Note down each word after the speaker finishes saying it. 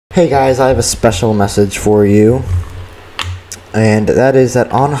Hey guys, I have a special message for you, and that is that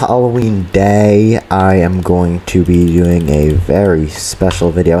on Halloween Day, I am going to be doing a very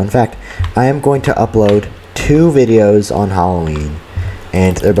special video. In fact, I am going to upload 2 videos on Halloween,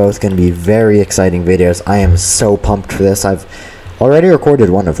 and they're both going to be very exciting videos. I am so pumped for this. I've already recorded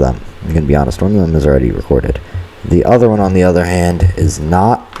one of them. I'm going to be honest, one of them is already recorded. The other one, on the other hand, is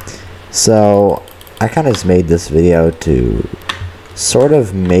not. So, I kind of just made this video to sort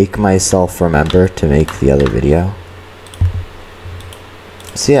of make myself remember to make the other video.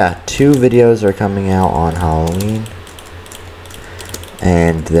 So yeah, 2 videos are coming out on Halloween,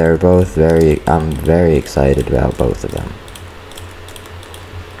 and they're both I'm very excited about both of them.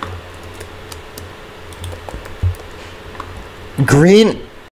 Green